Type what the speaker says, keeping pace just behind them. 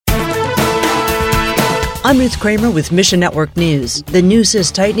I'm Ruth Kramer with Mission Network News. The noose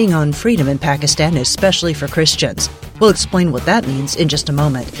is tightening on freedom in Pakistan, especially for Christians. We'll explain what that means in just a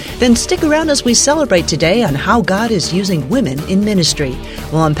moment. Then stick around as we celebrate today on how God is using women in ministry.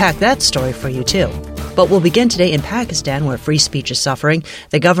 We'll unpack that story for you, too. But we'll begin today in Pakistan, where free speech is suffering.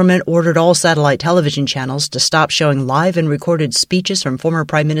 The government ordered all satellite television channels to stop showing live and recorded speeches from former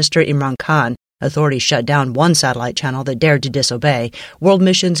Prime Minister Imran Khan. Authorities shut down one satellite channel that dared to disobey. World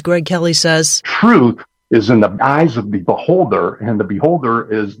Mission's Greg Kelly says, truth is in the eyes of the beholder, and the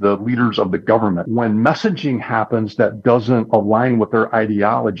beholder is the leaders of the government. When messaging happens that doesn't align with their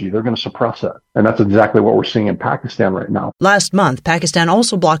ideology, they're going to suppress it. And that's exactly what we're seeing in Pakistan right now. Last month, Pakistan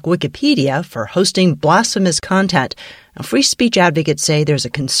also blocked Wikipedia for hosting blasphemous content. Now, free speech advocates say there's a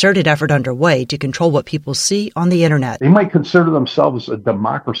concerted effort underway to control what people see on the internet. They might consider themselves a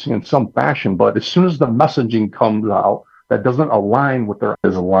democracy in some fashion, but as soon as the messaging comes out that doesn't align with their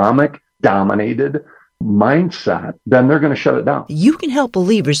Islamic-dominated mindset, then they're going to shut it down. You can help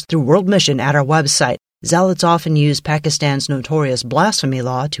believers through World Mission at our website. Zealots often use Pakistan's notorious blasphemy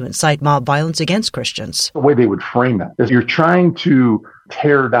law to incite mob violence against Christians. The way they would frame it is you're trying to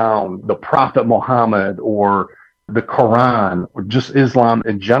tear down the Prophet Muhammad or the Quran or just Islam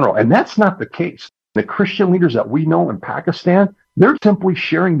in general. And that's not the case. The Christian leaders that we know in Pakistan, they're simply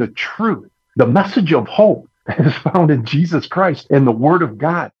sharing the truth. The message of hope is found in Jesus Christ and the Word of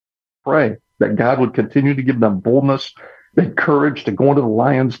God. Pray that God would continue to give them boldness and courage to go into the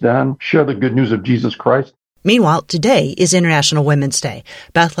lion's den, share the good news of Jesus Christ. Meanwhile, today is International Women's Day.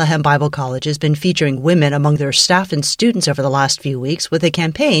 Bethlehem Bible College has been featuring women among their staff and students over the last few weeks with a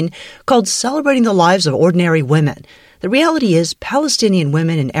campaign called Celebrating the Lives of Ordinary Women. The reality is Palestinian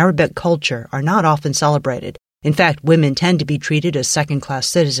women in Arabic culture are not often celebrated. In fact, women tend to be treated as second-class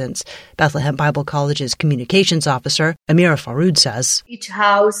citizens. Bethlehem Bible College's communications officer, Amira Faroud, says, each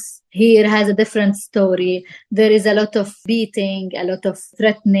house here has a different story. There is a lot of beating, a lot of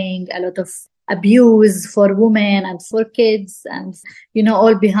threatening, a lot of abuse for women and for kids, and,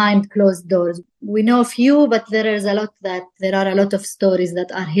 all behind closed doors. We know a few, but there are a lot of stories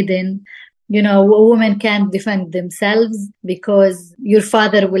that are hidden. Women can't defend themselves because your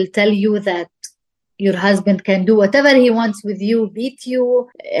father will tell you that your husband can do whatever he wants with you, beat you,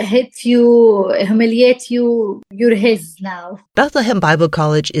 hit you, humiliate you. You're his now. Bethlehem Bible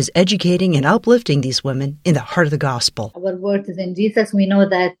College is educating and uplifting these women in the heart of the gospel. Our word is in Jesus. We know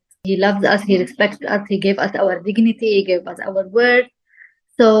that He loves us, He respects us, He gave us our dignity, He gave us our word.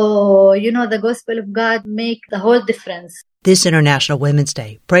 So, the gospel of God makes the whole difference. This International Women's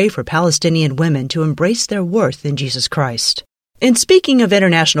Day, pray for Palestinian women to embrace their worth in Jesus Christ. And speaking of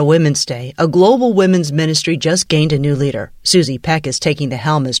International Women's Day, a global women's ministry just gained a new leader. Susie Pek is taking the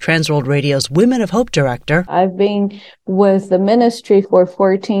helm as Transworld Radio's Women of Hope director. I've been with the ministry for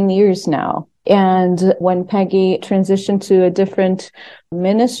 14 years now. And when Peggy transitioned to a different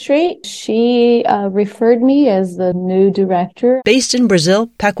ministry, she referred me as the new director. Based in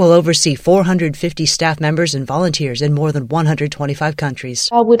Brazil, Pek will oversee 450 staff members and volunteers in more than 125 countries.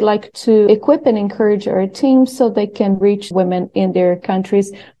 I would like to equip and encourage our team so they can reach women in their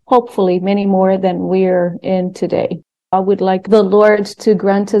countries, hopefully many more than we're in today. I would like the Lord to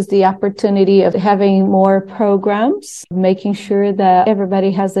grant us the opportunity of having more programs, making sure that everybody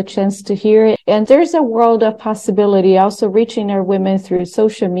has a chance to hear it. And there's a world of possibility, also reaching our women through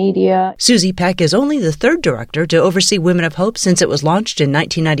social media. Susie Pek is only the third director to oversee Women of Hope since it was launched in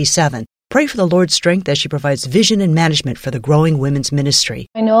 1997. Pray for the Lord's strength as she provides vision and management for the growing women's ministry.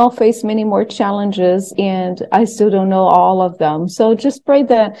 I know I'll face many more challenges, and I still don't know all of them. So just pray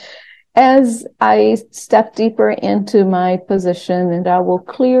that as I step deeper into my position, and I will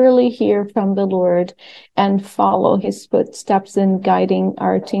clearly hear from the Lord and follow His footsteps in guiding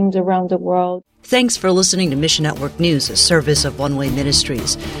our teams around the world. Thanks for listening to Mission Network News, a service of One Way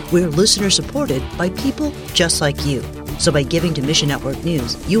Ministries. We're listener-supported by people just like you. So by giving to Mission Network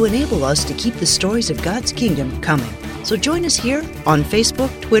News, you enable us to keep the stories of God's kingdom coming. So join us here on Facebook,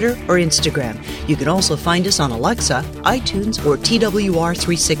 Twitter, or Instagram. You can also find us on Alexa, iTunes, or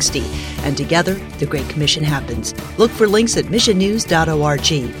TWR360. And together, the Great Commission happens. Look for links at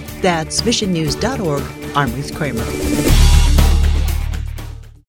missionnews.org. That's missionnews.org. I'm Ruth Kramer.